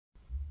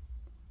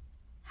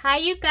Hi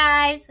you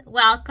guys,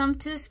 welcome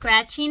to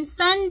Scratching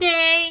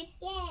Sunday.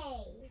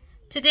 Yay!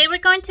 Today we're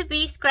going to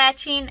be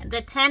scratching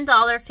the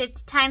 $10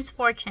 50 times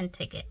fortune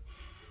ticket.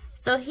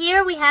 So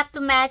here we have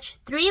to match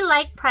 3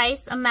 like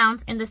price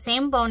amounts in the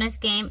same bonus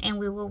game and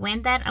we will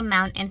win that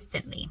amount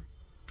instantly.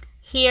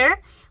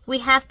 Here we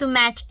have to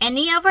match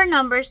any of our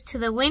numbers to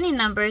the winning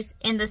numbers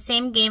in the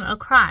same game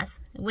across.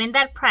 Win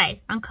that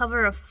prize.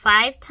 Uncover a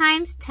 5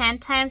 times, 10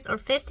 times, or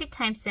 50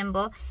 times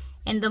symbol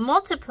in the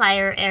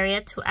multiplier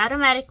area to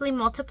automatically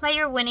multiply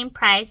your winning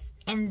prize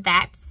in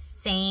that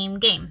same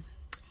game.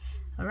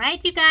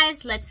 Alright you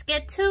guys, let's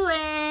get to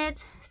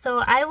it. So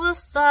I will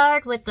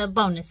start with the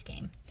bonus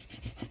game.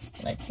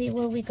 Let's see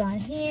what we got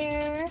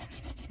here.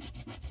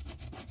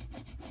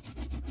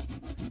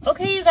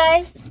 Okay you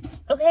guys.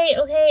 Okay.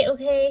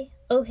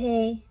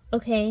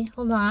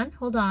 Hold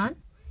on.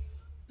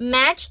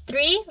 Match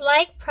 3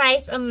 like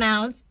price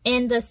amounts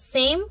in the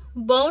same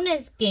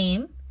bonus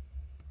game.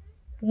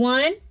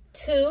 1,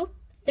 2,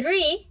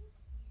 3,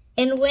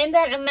 and win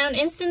that amount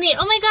instantly.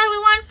 Oh my god, we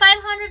won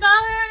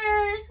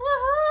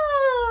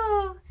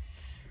 $500! Woohoo!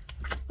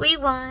 We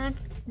won.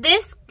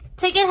 This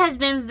ticket has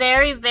been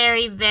very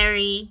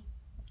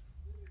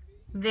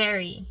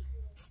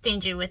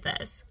stingy with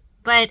us.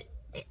 But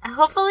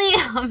hopefully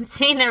I'm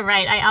seeing it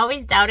right. I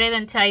always doubt it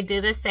until I do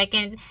the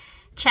second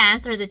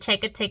chance or the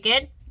check a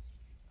ticket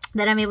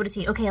that I'm able to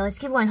see. Okay, let's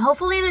keep going.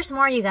 Hopefully there's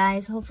more, you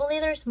guys. Hopefully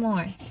there's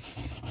more.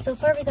 So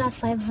far we got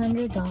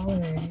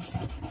 $500.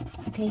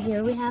 Okay,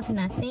 here we have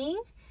nothing.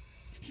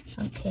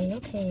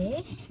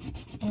 Okay.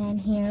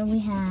 And here we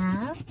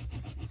have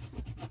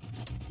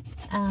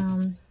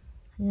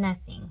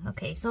nothing.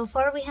 Okay, so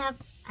far we have,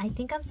 I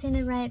think I'm seeing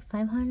it right,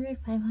 500,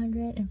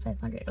 500, and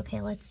 500.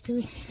 Okay, let's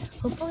do,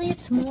 hopefully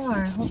it's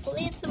more.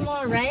 Hopefully it's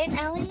more, right,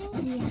 Allie?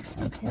 Yeah.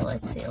 Okay,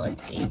 let's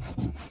see.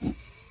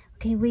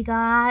 Okay, we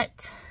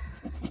got,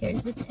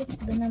 here's the ticket,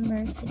 the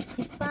number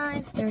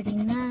 65,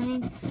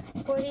 39,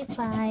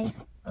 45.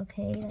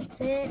 Okay,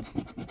 that's it.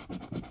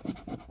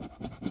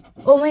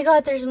 Oh my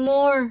god, there's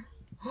more.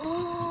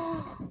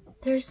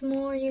 There's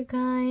more, you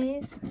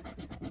guys.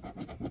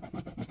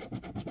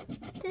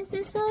 This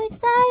is so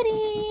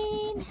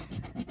exciting.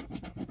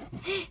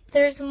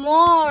 There's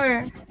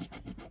more.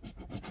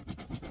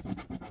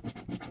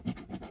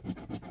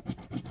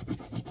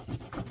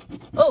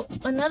 Oh,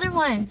 another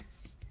one.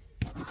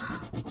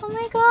 Oh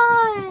my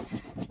god.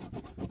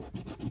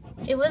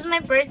 It was my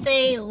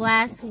birthday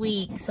last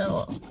week,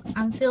 so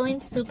I'm feeling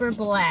super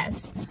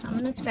blessed. I'm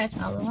gonna scratch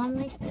all of them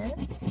like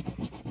this.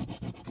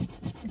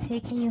 Okay,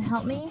 can you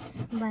help me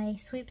by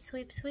sweep,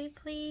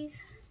 please?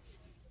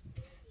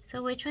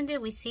 So which one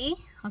did we see?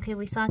 Okay,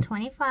 we saw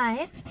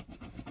 25,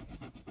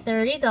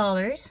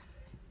 $30,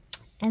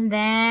 and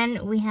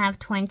then we have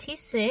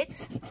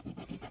 26,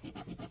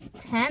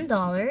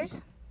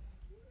 $10,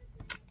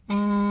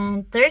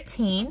 and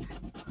 13,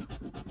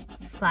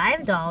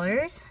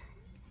 $5,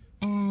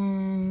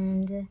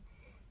 and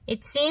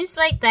it seems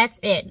like that's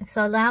it.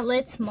 So now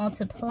let's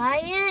multiply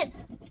it.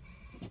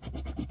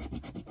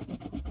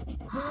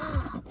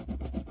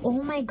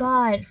 Oh my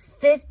god,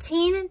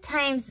 15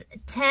 times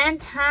 10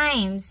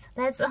 times,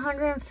 that's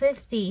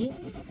 150.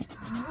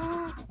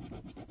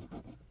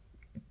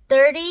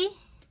 30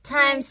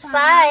 times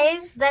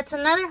 5, that's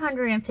another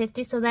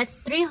 150, so that's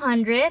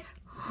 300.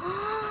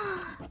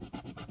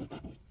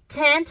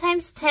 10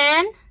 times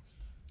 10,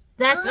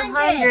 that's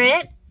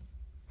 100.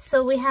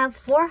 So we have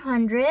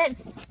 400.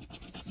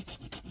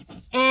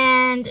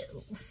 And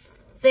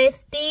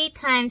 50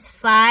 times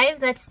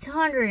 5, that's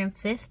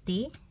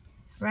 250,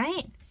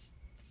 right?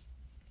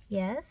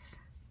 Yes.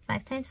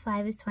 5 times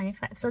 5 is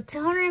 25. So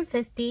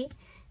 250,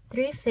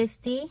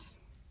 350.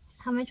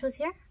 How much was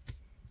here?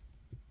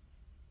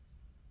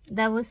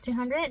 That was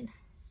 300.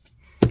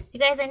 You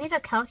guys, I need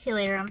a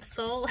calculator. I'm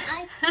so...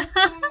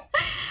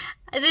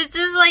 This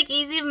is like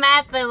easy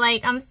math, but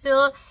like I'm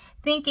still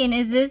thinking,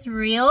 is this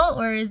real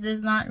or is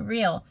this not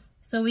real?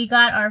 So we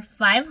got our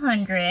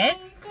 500.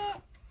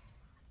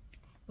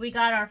 We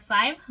got our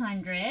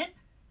 500.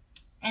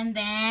 And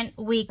then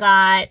we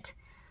got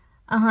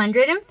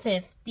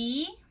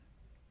 150.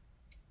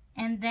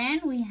 And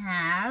then we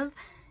have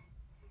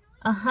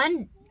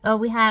 100.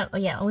 We have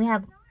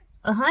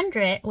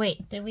 100.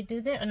 Wait, did we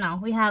do that? No,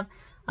 we have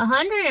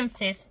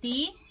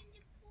 150.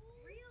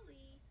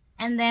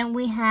 And then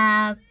we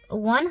have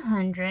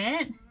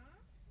 100.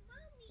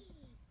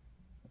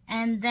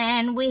 And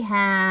then we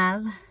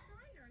have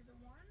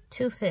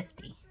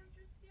 250.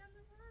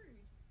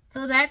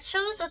 So that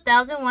shows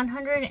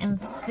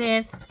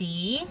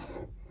 1,150.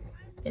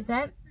 Is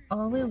that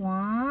all we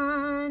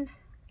want?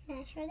 Can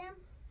I show them?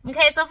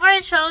 Okay, so far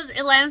it shows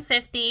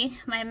 1150.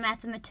 My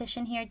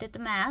mathematician here did the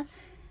math.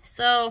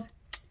 So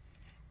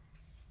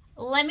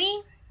let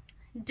me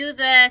do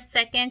the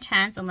second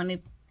chance and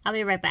I'll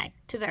be right back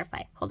to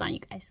verify. Hold on, you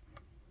guys.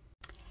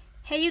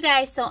 Hey you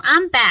guys, so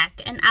I'm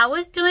back and I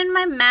was doing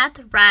my math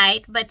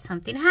right, but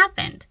something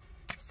happened.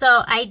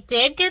 So I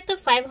did get the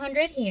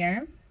 500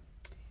 here.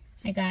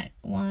 I got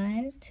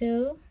 1,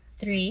 2,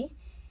 3.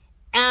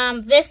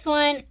 This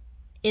one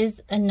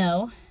is a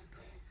no.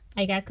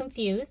 I got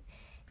confused.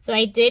 So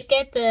I did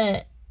get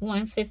the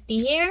 150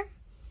 here,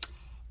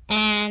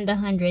 and the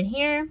 100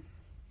 here,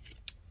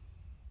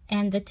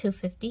 and the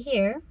 250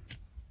 here.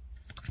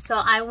 So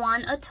I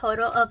won a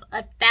total of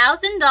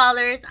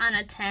 $1,000 on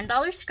a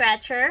 $10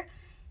 scratcher.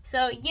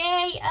 So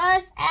yay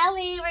us,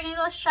 Allie, we're gonna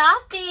go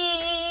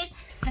shopping.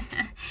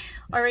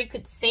 Or we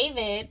could save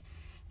it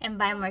and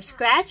buy more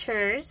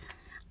scratchers,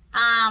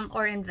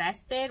 or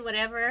invest it,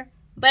 whatever.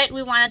 But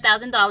we won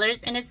 $1,000,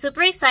 and it's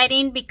super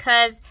exciting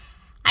because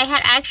I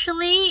had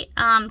actually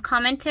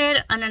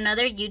commented on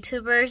another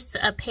YouTuber's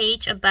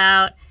page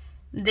about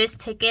this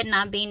ticket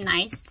not being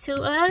nice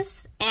to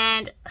us,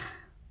 and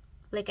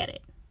look at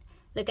it.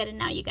 Look at it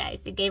now, you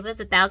guys. It gave us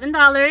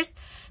 $1,000.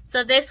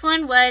 So this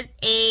one was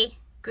a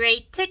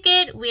great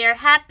ticket. We are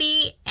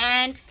happy,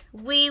 and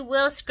we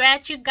will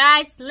scratch you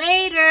guys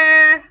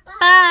later.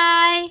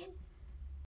 Bye.